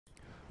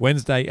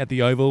Wednesday at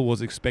the Oval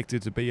was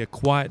expected to be a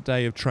quiet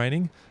day of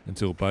training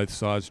until both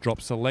sides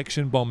dropped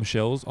selection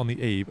bombshells on the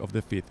eve of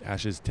the 5th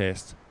Ashes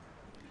Test.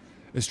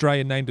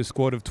 Australia named a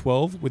squad of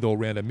 12 with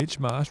all-rounder Mitch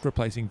Marsh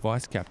replacing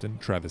vice-captain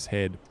Travis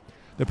Head.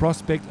 The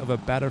prospect of a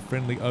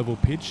batter-friendly oval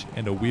pitch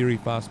and a weary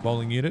fast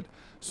bowling unit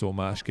saw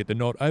Marsh get the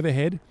nod over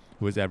Head,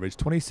 who has averaged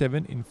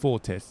 27 in 4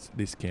 tests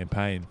this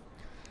campaign.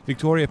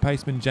 Victoria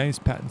paceman James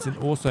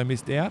Pattinson also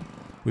missed out,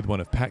 with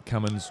one of Pat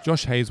Cummins,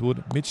 Josh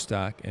Hazlewood, Mitch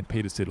Starc and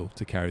Peter Siddle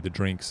to carry the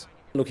drinks.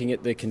 Looking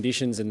at the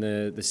conditions and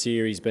the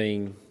series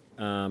being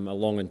a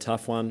long and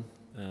tough one,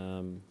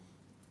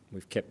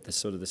 we've kept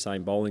the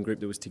same bowling group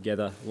that was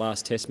together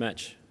last Test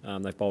match.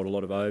 They've bowled a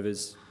lot of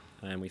overs,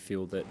 and we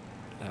feel that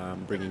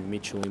bringing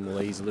Mitchell in will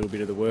ease a little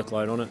bit of the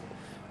workload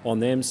on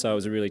them. So it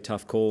was a really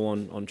tough call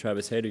on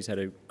Travis Head, who's had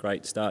a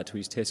great start to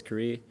his Test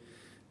career.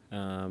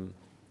 But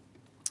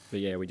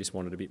yeah, we just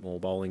wanted a bit more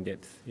bowling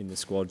depth in the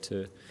squad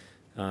to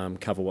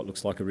cover what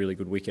looks like a really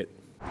good wicket.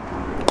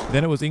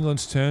 Then it was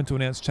England's turn to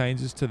announce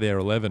changes to their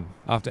 11.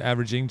 After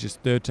averaging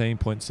just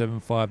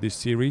 13.75 this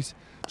series,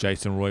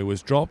 Jason Roy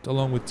was dropped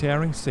along with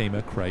towering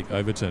seamer Craig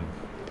Overton.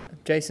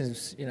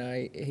 Jason's,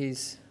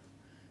 he's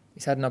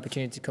had an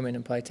opportunity to come in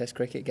and play Test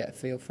cricket, get a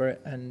feel for it,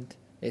 and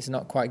it's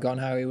not quite gone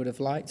how he would have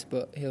liked,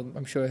 but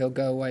I'm sure he'll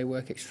go away,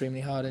 work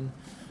extremely hard and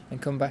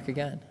come back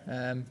again.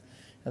 And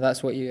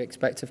that's what you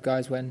expect of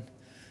guys when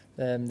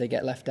they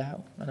get left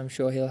out, and I'm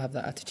sure he'll have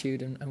that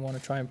attitude and want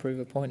to try and prove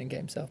a point and get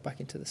himself back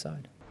into the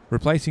side.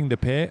 Replacing the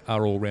pair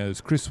are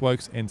all-rounders Chris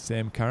Wokes and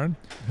Sam Curran,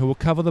 who will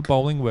cover the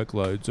bowling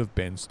workloads of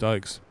Ben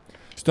Stokes.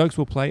 Stokes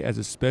will play as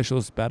a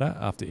specialist batter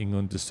after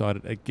England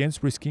decided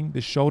against risking the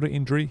shoulder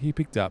injury he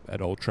picked up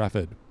at Old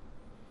Trafford.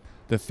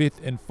 The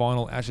 5th and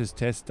final Ashes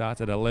Test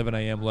starts at 11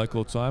 a.m.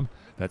 local time,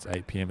 that's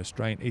 8 p.m.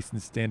 Australian Eastern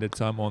Standard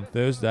Time on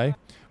Thursday,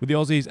 with the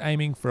Aussies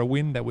aiming for a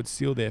win that would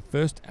seal their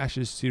first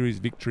Ashes series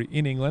victory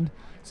in England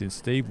since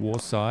Steve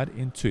Waugh's side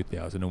in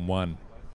 2001.